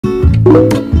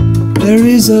There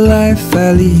is a life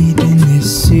I lead in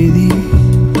this city,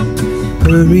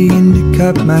 hurrying to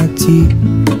cut my teeth.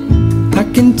 I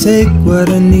can take what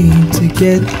I need to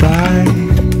get by,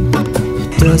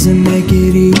 it doesn't make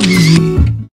it easy.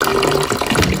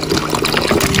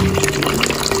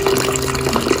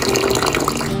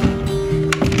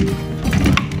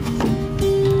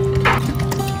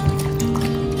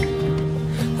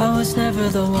 I was never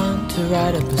the one to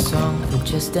write up a song for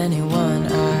just anyone.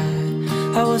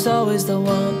 I was always the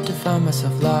one to find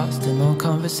myself lost in long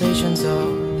conversations.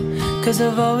 Oh, 'cause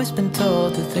I've always been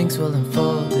told that things will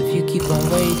unfold if you keep on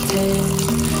waiting.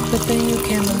 But then you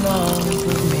came along and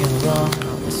proved me wrong.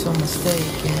 I was so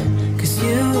mistaken, 'cause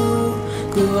you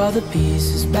glue all the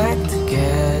pieces back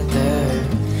together.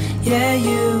 Yeah,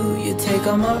 you take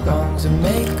all my wrongs and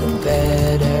make them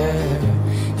better.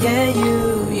 Yeah,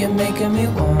 you're making me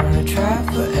wanna try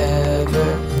forever.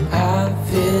 And I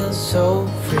feel so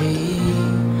free,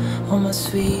 oh my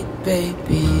sweet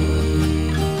baby.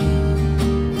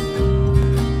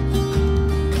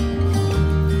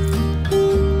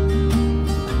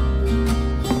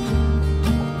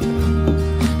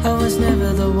 I was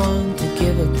never the one to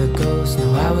give up the ghost, no,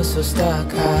 I was so stuck.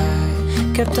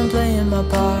 I kept on playing my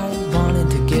part, wanted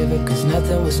to give it 'cause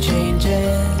nothing was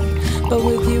changing. But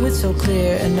with you it's so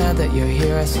clear, and now that you're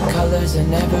here I see colors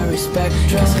in every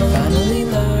spectrum. 'Cause I finally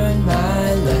learned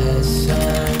my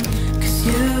lesson, 'cause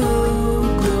you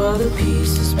glue all the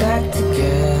pieces back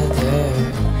together.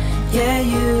 Yeah,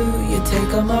 you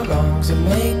take all my wrongs and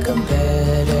make them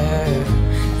better.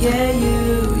 Yeah,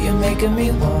 you're making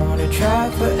me wanna try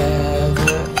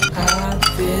forever. I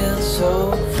feel so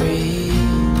free.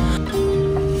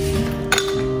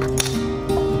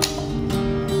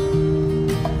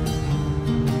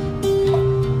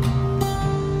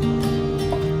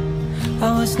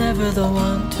 I was never the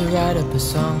one to write up a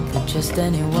song for just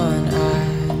anyone.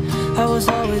 I was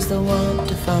always the one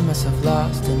to find myself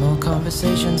lost in long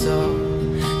conversations. Oh,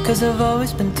 'cause I've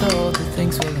always been told that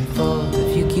things will unfold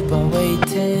if you keep on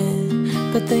waiting.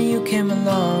 But then you came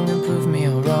along and proved me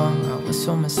all wrong. I was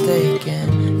so mistaken,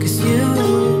 'cause you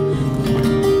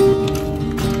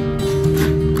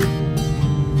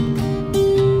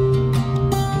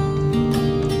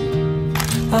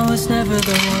I was never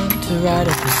the one to write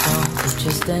up a song for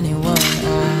just anyone.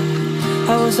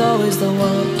 I was always the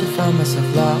one to find myself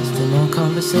lost in long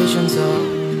conversations. Oh,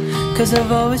 'cause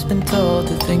I've always been told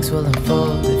that things will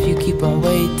unfold if you keep on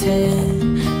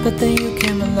waiting. But then you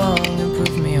came along and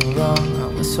proved me all wrong. I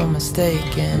was so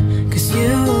mistaken, 'cause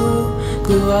you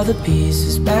glue all the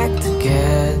pieces back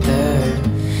together.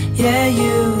 Yeah,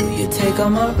 you take all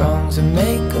my wrongs and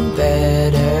make them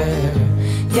better.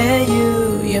 Yeah,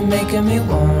 you're making me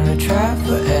wanna try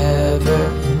forever.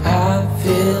 And I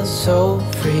feel so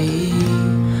free,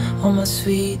 oh my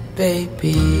sweet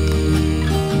baby.